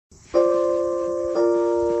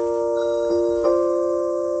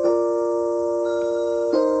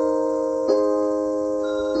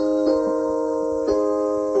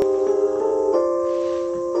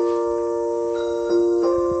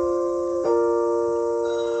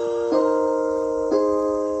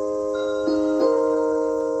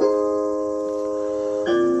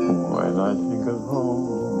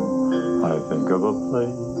of a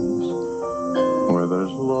place where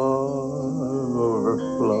there's love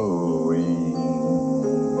overflowing.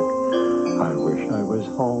 I wish I was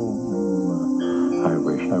home. I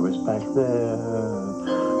wish I was back there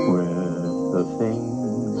with the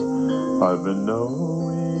things I've been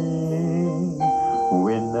knowing.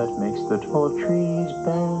 Wind that makes the tall trees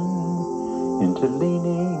bend into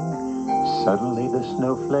leaning. Suddenly the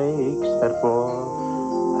snowflakes that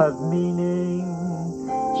fall have meaning,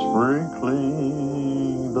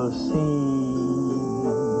 sprinkling the scene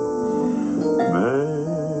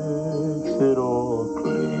makes it all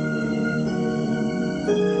clean.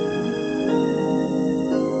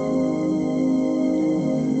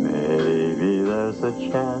 Maybe there's a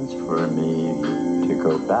chance for me to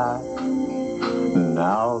go back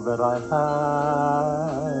now that I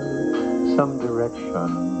have some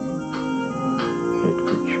direction. It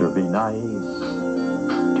would sure be nice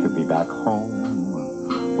to be back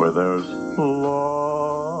home where there's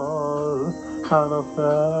love and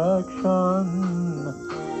affection.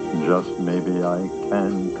 Just maybe I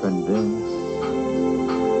can convince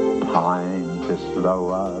time to slow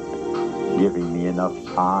up, giving me enough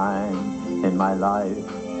time in my life.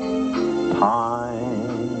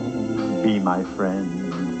 Time, be my friend.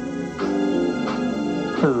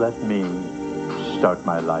 Let me start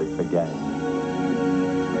my life again.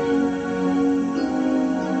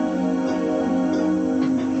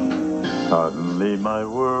 Suddenly my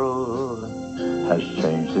world has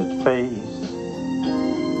changed its face,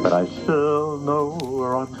 but I still know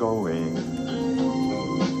where I'm going.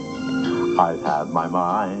 I've had my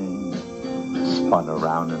mind spun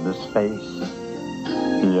around in the space,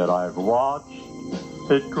 yet I've watched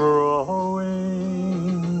it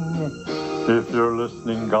growing. If you're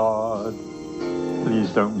listening, God,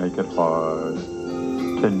 please don't make it hard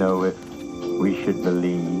to know if we should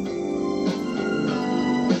believe.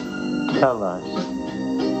 Tell us,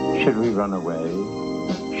 should we run away?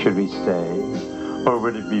 Should we stay? Or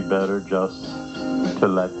would it be better just to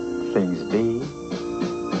let things be?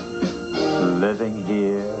 Living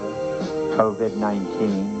here,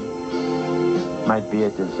 COVID-19, might be a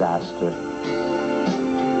disaster.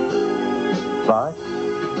 But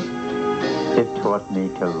it taught me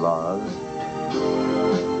to love.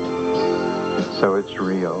 So it's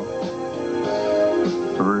real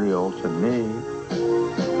to me.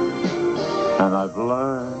 And I've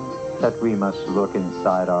learned that we must look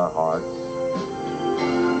inside our hearts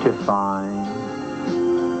to find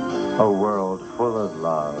a world full of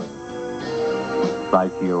love,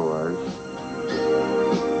 like yours,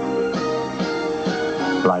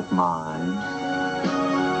 like mine,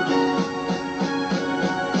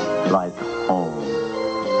 like